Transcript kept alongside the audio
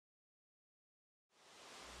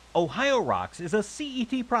Ohio Rocks is a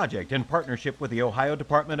CET project in partnership with the Ohio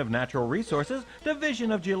Department of Natural Resources,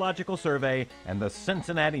 Division of Geological Survey, and the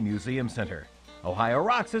Cincinnati Museum Center. Ohio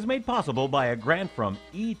Rocks is made possible by a grant from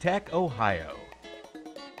eTech Ohio.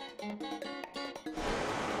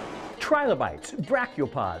 Trilobites,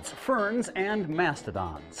 brachiopods, ferns, and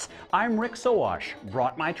mastodons. I'm Rick Sowash.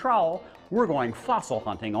 Brought my trowel. We're going fossil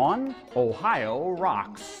hunting on Ohio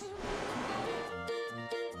Rocks.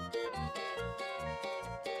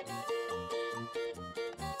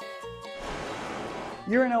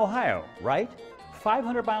 You're in Ohio, right?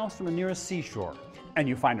 500 miles from the nearest seashore. And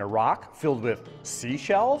you find a rock filled with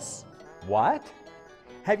seashells? What?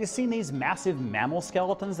 Have you seen these massive mammal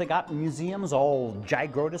skeletons they got in museums, all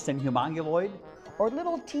gigotous and humonguloid? Or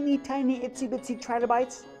little teeny tiny itsy bitsy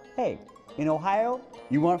trilobites? Hey, in Ohio,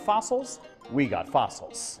 you want fossils? We got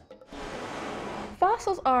fossils.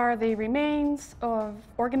 Fossils are the remains of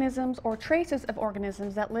organisms or traces of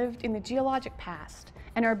organisms that lived in the geologic past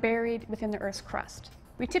and are buried within the Earth's crust.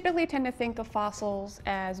 We typically tend to think of fossils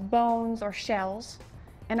as bones or shells,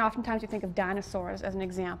 and oftentimes we think of dinosaurs as an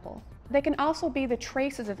example. They can also be the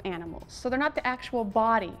traces of animals, so they're not the actual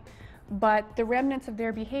body, but the remnants of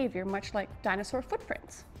their behavior, much like dinosaur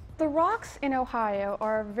footprints. The rocks in Ohio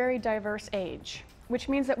are a very diverse age, which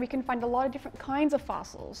means that we can find a lot of different kinds of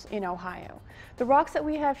fossils in Ohio. The rocks that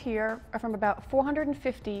we have here are from about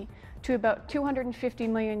 450 to about 250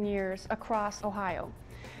 million years across Ohio.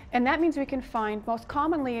 And that means we can find, most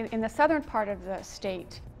commonly in the southern part of the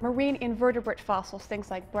state, marine invertebrate fossils,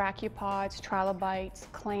 things like brachiopods, trilobites,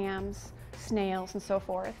 clams, snails, and so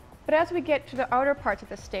forth. But as we get to the outer parts of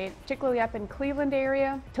the state, particularly up in Cleveland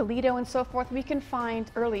area, Toledo and so forth, we can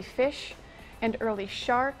find early fish and early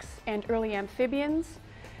sharks and early amphibians.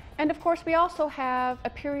 And of course, we also have a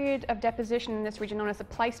period of deposition in this region known as the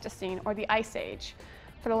Pleistocene, or the Ice Age,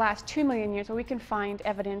 for the last 2 million years, where we can find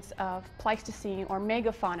evidence of Pleistocene or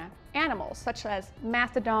megafauna animals, such as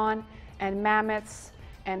mastodon and mammoths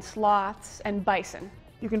and sloths and bison.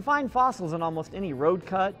 You can find fossils in almost any road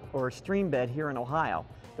cut or stream bed here in Ohio.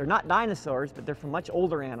 They're not dinosaurs, but they're from much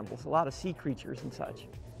older animals, a lot of sea creatures and such.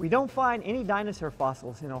 We don't find any dinosaur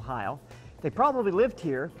fossils in Ohio. They probably lived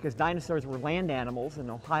here because dinosaurs were land animals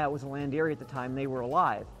and Ohio was a land area at the time they were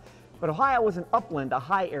alive. But Ohio was an upland, a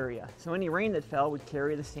high area, so any rain that fell would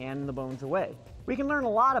carry the sand and the bones away. We can learn a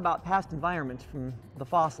lot about past environments from the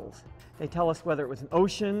fossils. They tell us whether it was an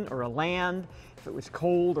ocean or a land, if it was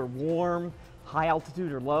cold or warm, high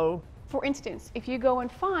altitude or low. For instance, if you go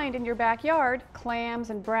and find in your backyard clams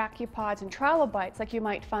and brachiopods and trilobites like you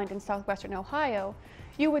might find in southwestern Ohio,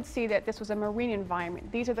 you would see that this was a marine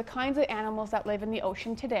environment. These are the kinds of animals that live in the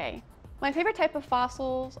ocean today. My favorite type of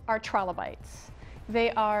fossils are trilobites.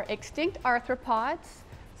 They are extinct arthropods,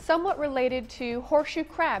 somewhat related to horseshoe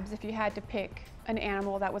crabs if you had to pick an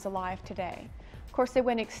animal that was alive today. Of course, they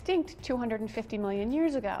went extinct 250 million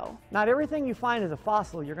years ago. Not everything you find as a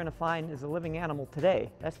fossil you're going to find as a living animal today.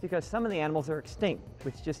 That's because some of the animals are extinct,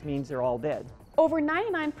 which just means they're all dead. Over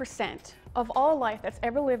 99% of all life that's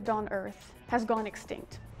ever lived on Earth has gone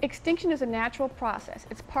extinct. Extinction is a natural process.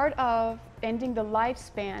 It's part of ending the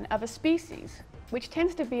lifespan of a species, which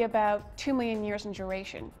tends to be about 2 million years in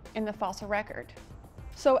duration in the fossil record.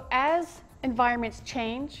 So as environments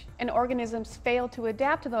change and organisms fail to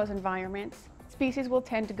adapt to those environments, species will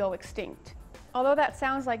tend to go extinct. Although that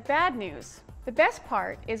sounds like bad news, the best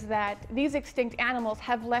part is that these extinct animals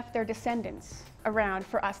have left their descendants around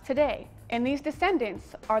for us today. And these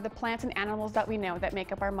descendants are the plants and animals that we know that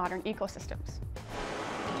make up our modern ecosystems.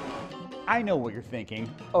 I know what you're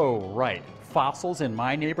thinking. Oh, right. Fossils in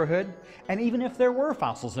my neighborhood? And even if there were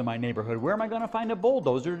fossils in my neighborhood, where am I going to find a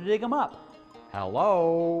bulldozer to dig them up?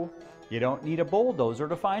 Hello? You don't need a bulldozer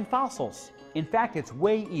to find fossils. In fact, it's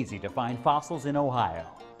way easy to find fossils in Ohio.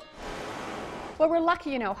 Well, we're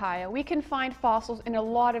lucky in Ohio. We can find fossils in a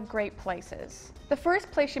lot of great places. The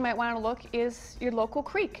first place you might want to look is your local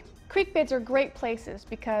creek. Creek beds are great places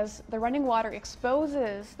because the running water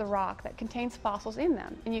exposes the rock that contains fossils in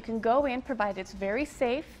them. And you can go in, provided it's very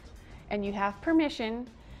safe, and you have permission,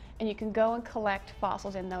 and you can go and collect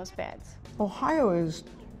fossils in those beds. Ohio is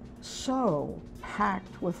so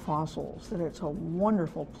packed with fossils that it's a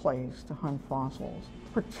wonderful place to hunt fossils,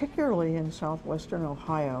 particularly in southwestern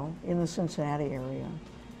Ohio, in the Cincinnati area.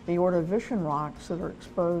 The Ordovician rocks that are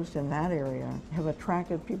exposed in that area have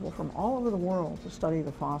attracted people from all over the world to study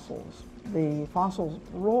the fossils. The fossils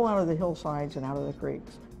roll out of the hillsides and out of the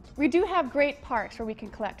creeks. We do have great parks where we can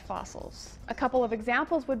collect fossils. A couple of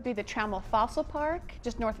examples would be the Trammell Fossil Park,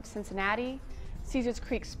 just north of Cincinnati, Caesars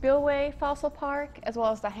Creek Spillway Fossil Park, as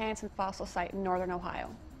well as the Hansen Fossil Site in northern Ohio.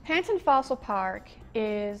 Hansen Fossil Park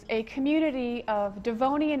is a community of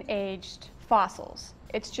Devonian-aged fossils.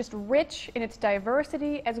 It's just rich in its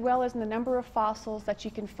diversity as well as in the number of fossils that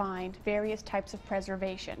you can find, various types of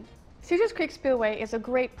preservation. Caesars Creek Spillway is a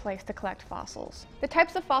great place to collect fossils. The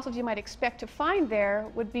types of fossils you might expect to find there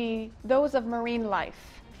would be those of marine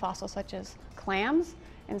life, fossils such as clams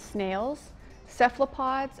and snails,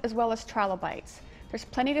 cephalopods, as well as trilobites. There's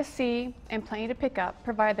plenty to see and plenty to pick up,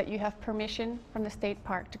 provided that you have permission from the state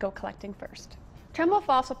park to go collecting first. Trumbull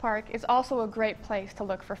Fossil Park is also a great place to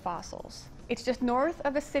look for fossils. It's just north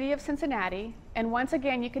of the city of Cincinnati, and once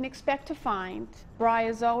again you can expect to find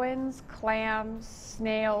bryozoans, clams,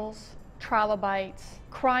 snails, trilobites,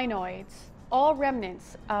 crinoids, all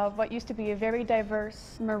remnants of what used to be a very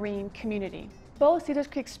diverse marine community. Both Caesars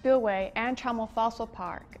Creek Spillway and Trumbull Fossil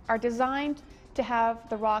Park are designed to have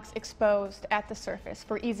the rocks exposed at the surface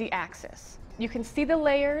for easy access. You can see the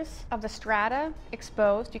layers of the strata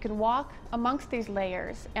exposed. You can walk amongst these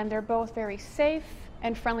layers, and they're both very safe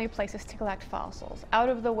and friendly places to collect fossils, out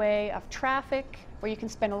of the way of traffic, where you can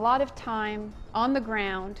spend a lot of time on the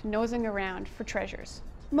ground nosing around for treasures.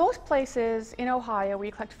 Most places in Ohio where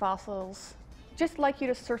you collect fossils just like you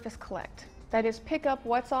to surface collect. That is, pick up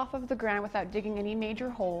what's off of the ground without digging any major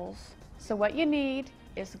holes. So what you need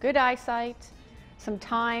is good eyesight, some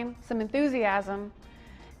time, some enthusiasm,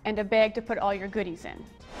 and a bag to put all your goodies in.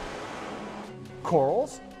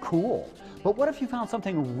 Corals? Cool. But what if you found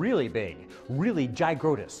something really big, really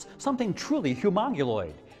gigotous, something truly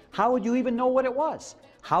humonguloid? How would you even know what it was?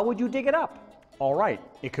 How would you dig it up? All right,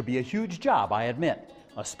 it could be a huge job, I admit,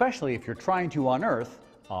 especially if you're trying to unearth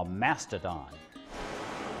a mastodon.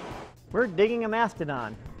 We're digging a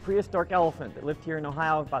mastodon, a prehistoric elephant that lived here in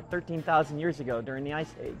Ohio about 13,000 years ago during the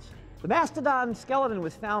Ice Age. The mastodon skeleton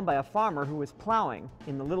was found by a farmer who was plowing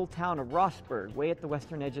in the little town of Rossburg, way at the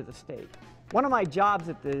western edge of the state. One of my jobs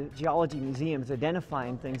at the Geology Museum is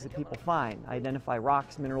identifying things that people find. I identify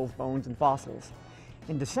rocks, minerals, bones, and fossils.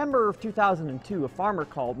 In December of 2002, a farmer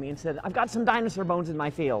called me and said, "I've got some dinosaur bones in my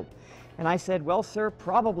field." And I said, "Well, sir,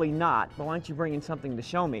 probably not, but why don't you bring in something to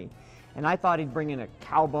show me?" And I thought he'd bring in a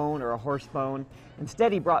cow bone or a horse bone.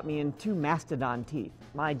 Instead, he brought me in 2 mastodon teeth.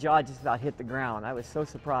 My jaw just about hit the ground. I was so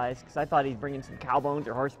surprised because I thought he'd bring in some cow bones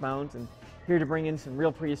or horse bones, and here to bring in some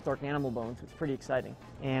real prehistoric animal bones. It's pretty exciting.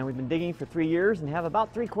 And we've been digging for 3 years and have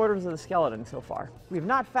about 3/4 of the skeleton so far. We've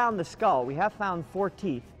not found the skull. We have found 4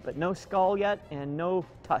 teeth, but no skull yet and no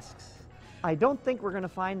tusks. I don't think we're going to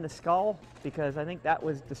find the skull because I think that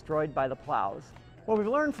was destroyed by the plows. Well, we've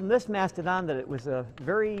learned from this mastodon that it was a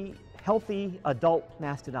very healthy adult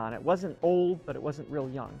mastodon. It wasn't old, but it wasn't real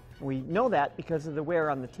young. We know that because of the wear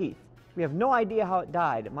on the teeth. We have no idea how it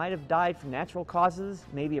died. It might have died from natural causes,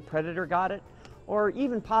 maybe a predator got it, or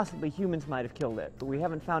even possibly humans might have killed it, but we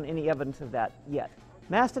haven't found any evidence of that yet.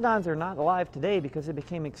 Mastodons are not alive today because they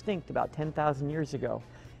became extinct about 10,000 years ago,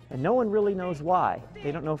 and no one really knows why.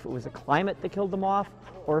 They don't know if it was a climate that killed them off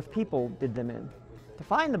or if people did them in. To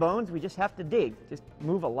find the bones, we just have to dig, just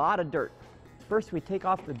move a lot of dirt. First, we take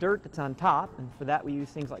off the dirt that's on top, and for that we use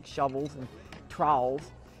things like shovels and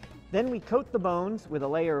trowels. Then we coat the bones with a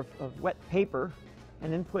layer of wet paper,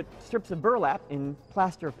 and then put strips of burlap in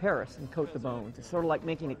plaster of Paris and coat the bones. It's sort of like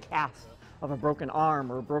making a cast of a broken arm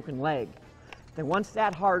or a broken leg. Then once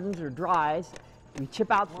that hardens or dries, we chip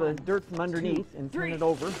out the dirt from underneath and turn it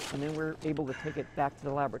over, and then we're able to take it back to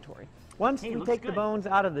the laboratory. Once we take the bones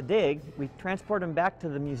out of the dig, we transport them back to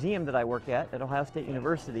the museum that I work at Ohio State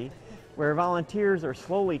University, where volunteers are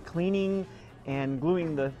slowly cleaning and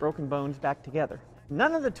gluing the broken bones back together.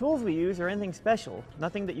 None of the tools we use are anything special,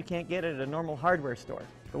 nothing that you can't get at a normal hardware store.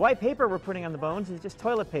 The white paper we're putting on the bones is just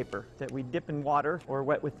toilet paper that we dip in water or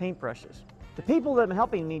wet with paintbrushes. The people that are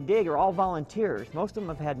helping me dig are all volunteers. Most of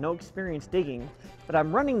them have had no experience digging, but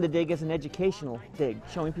I'm running the dig as an educational dig,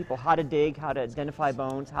 showing people how to dig, how to identify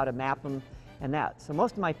bones, how to map them, and that. So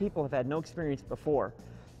most of my people have had no experience before,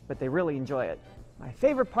 but they really enjoy it. My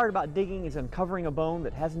favorite part about digging is uncovering a bone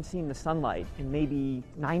that hasn't seen the sunlight in maybe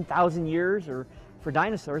 9,000 years, or for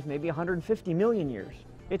dinosaurs, maybe 150 million years.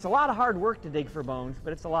 It's a lot of hard work to dig for bones,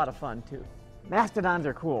 but it's a lot of fun too. Mastodons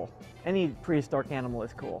are cool. Any prehistoric animal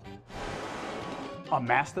is cool. A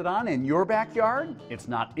mastodon in your backyard? It's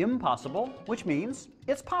not impossible, which means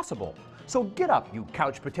it's possible. So get up, you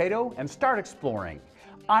couch potato, and start exploring.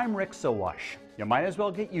 I'm Rick Sowash. You might as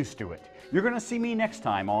well get used to it. You're going to see me next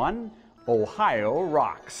time on Ohio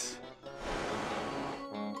Rocks.